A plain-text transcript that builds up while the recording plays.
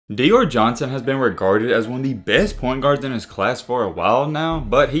Dior Johnson has been regarded as one of the best point guards in his class for a while now,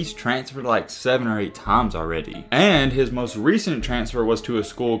 but he's transferred like 7 or 8 times already. And his most recent transfer was to a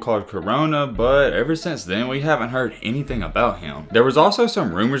school called Corona, but ever since then we haven't heard anything about him. There was also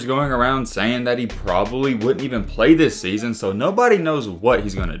some rumors going around saying that he probably wouldn't even play this season, so nobody knows what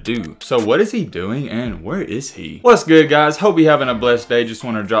he's gonna do. So what is he doing and where is he? What's good, guys? Hope you're having a blessed day. Just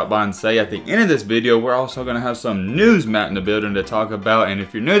want to drop by and say at the end of this video we're also gonna have some news Matt in the building to talk about, and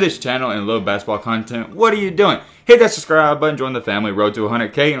if you're new to this channel and love basketball content, what are you doing? Hit that subscribe button, join the family, road to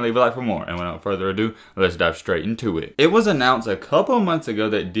 100K, and leave a like for more. And without further ado, let's dive straight into it. It was announced a couple months ago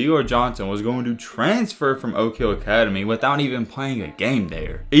that Dior Johnson was going to transfer from Oak Hill Academy without even playing a game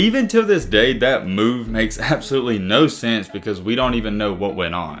there. Even to this day, that move makes absolutely no sense because we don't even know what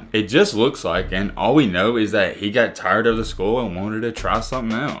went on. It just looks like, and all we know is that he got tired of the school and wanted to try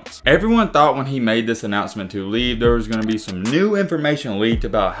something else. Everyone thought when he made this announcement to leave, there was going to be some new information leaked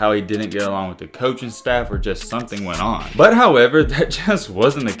about how he didn't get along with the coaching staff or just something went on. But however, that just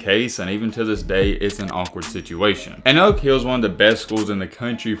wasn't the case, and even to this day it's an awkward situation. And Oak Hill is one of the best schools in the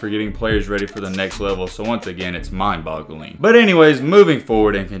country for getting players ready for the next level, so once again it's mind-boggling. But anyways, moving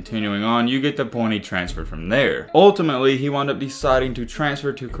forward and continuing on, you get the point, he transferred from there. Ultimately he wound up deciding to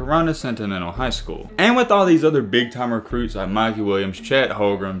transfer to Corona Centennial High School. And with all these other big time recruits like Mikey Williams, Chet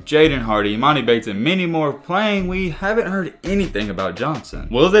Holmgren, Jaden Hardy, Monty Bates, and many more playing, we haven't heard anything about Johnson.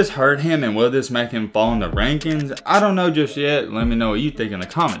 Will this hurt him and will this make him fall in the rankings? I don't know just yet. Let me know what you think in the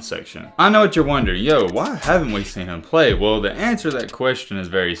comment section. I know what you're wondering, yo, why haven't we seen him play? Well, the answer to that question is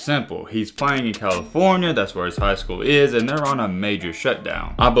very simple. He's playing in California, that's where his high school is, and they're on a major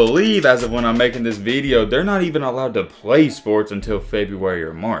shutdown. I believe as of when I'm making this video, they're not even allowed to play sports until February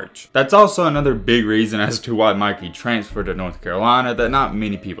or March. That's also another big reason as to why Mikey transferred to North Carolina that not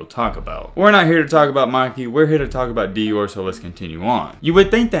many people talk about. We're not here to talk about Mikey, we're here to talk about Dior, so let's continue on. You would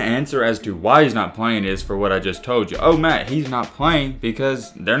think the answer as to why he's not playing is for what I just told you. Oh, Matt, he's not playing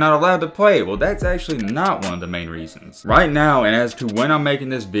because they're not allowed to play. Well, that's actually not one of the main reasons. Right now, and as to when I'm making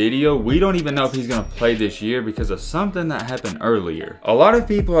this video, we don't even know if he's going to play this year because of something that happened earlier. A lot of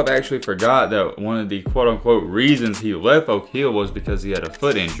people have actually forgot that one of the quote-unquote reasons he left Oak Hill was because he had a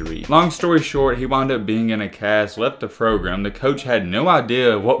foot injury. Long story short, he wound up being in a cast, left the program. The coach had no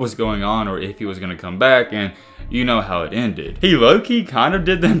idea what was going on or if he was going to come back, and you know how it ended. He low-key kind of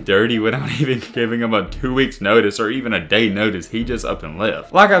did them dirty without even giving him a 2 weeks notice or even a day notice. He just up and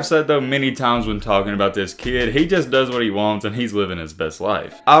left. Like I've said though many times when talking about this kid, he just does what he wants and he's living his best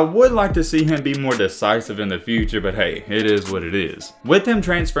life. I would like to see him be more decisive in the future, but hey, it is what it is. With him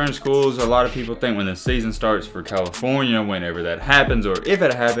transferring schools, a lot of people think when the season starts for California, whenever that happens or if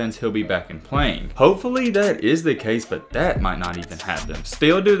it happens, he'll be back and playing. Hopefully that is the case, but that might not even happen.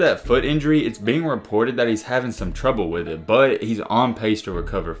 Still, due to that foot injury, it's being reported that he's having some trouble with it, but he's on pace to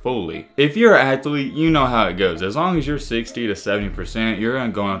recover fully. If you're an athlete, you know how it goes. As long as you're 60 to 70%, you're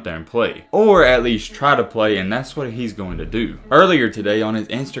gonna go out there and play, or at least try to play, and that's what he's going to do. Earlier today on his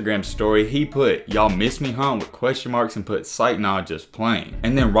Instagram story, he put, "Y'all miss me, huh?" with question marks and put, "Psych, nah, just playing."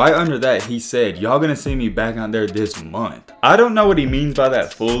 And then right under that, he said, "Y'all gonna see me back out there this month." I don't know what he means by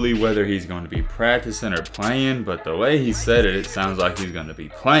that fully, whether he's going to be practicing or playing, but the way he said it, it sounds like he's going to be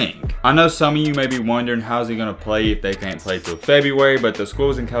playing. I know some of you may be wondering, how's he going to play if they can't play till February, but the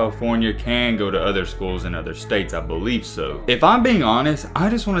schools in California can go to other schools in other states, I believe so. If I'm being honest,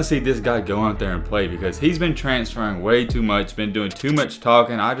 I just want to see this guy go out there and play because he's been transferring way too much, been doing too much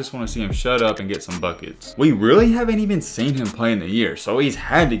talking. I just want to see him shut up and get some buckets. We really haven't even seen him play in the year, so he's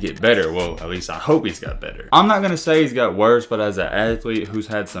had to get better. Well, at least I hope he's got better. I'm not going to say he's got worse, but as an athlete who's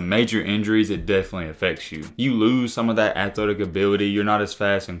had some major injuries, it definitely affects you. You lose some of that athletic ability, you're not as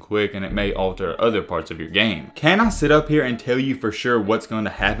fast and quick, and it may alter other parts of your game. Can I sit up here and tell you for sure what's going to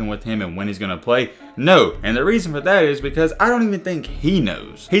happen with him and when he's going to play? No, and the reason for that is because I don't even think he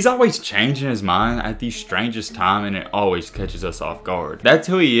knows. He's always changing his mind at the strangest time, and it always catches us off guard. That's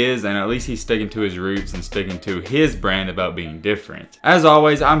who he is, and at least he's sticking to his roots and sticking to his brand about being different. As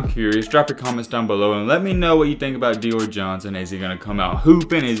always, I'm curious. Drop your comments down below and let me know what you think about Dior Johnson. Is he going to come out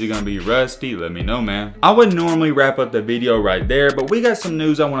hooping? Is he going to be rusty? Let me know, man. I would normally wrap up the video right there, but we got some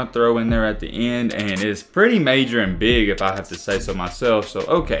news I want to throw in there at the end, and it's pretty major and big if I have to say so myself. So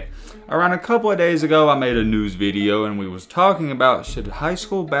okay, around a couple of days ago I made a news video and we was talking about, should high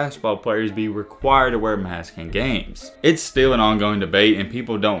school basketball players be required to wear masks in games? It's still an ongoing debate and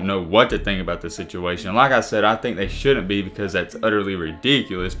people don't know what to think about the situation. Like I said, I think they shouldn't be because that's utterly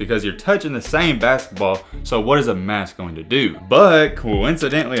ridiculous because you're touching the same basketball, so what is a mask going to do? But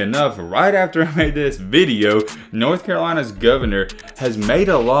coincidentally enough, right after I made this video, North Carolina's governor has made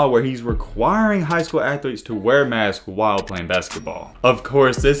a law where he's requiring high school athletes to wear masks while playing basketball. basketball. Of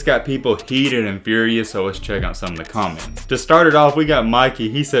course, this got people heated and furious, so let's check out some of the comments. To start it off, we got Mikey.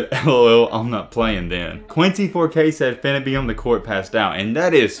 He said, LOL, I'm not playing then. Quincy4K said, finna be on the court passed out, and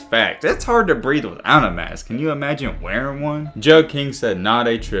that is fact. It's hard to breathe without a mask. Can you imagine wearing one? Joe King said, nah,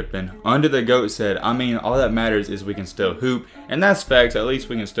 they tripping. Under the Goat said, I mean, all that matters is we can still hoop, and that's facts. At least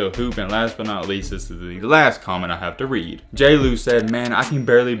we can still hoop. And last but not least, this is the last comment I have to read. J. Lou said, man, I can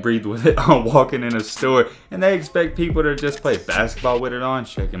barely breathe with it on walking in a store, and they expect people to just play basketball with it on.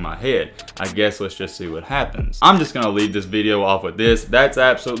 Shaking my head. I guess let's just see what happens. I'm just gonna leave this video off with this. That's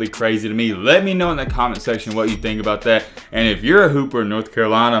absolutely crazy to me. Let me know in the comment section what you think about that. And if you're a hooper in North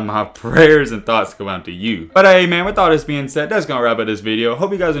Carolina, my prayers and thoughts go out to you. But hey man, with all this being said, that's gonna wrap up this video.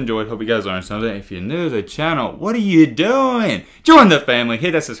 Hope you guys enjoyed. Hope you guys learned something. If you're new to the channel, what are you doing? Join the family.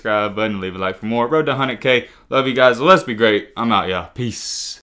 Hit that subscribe button. Leave a like for more. Road to 100K. Love you guys. Let's be great. I'm out, y'all. Peace.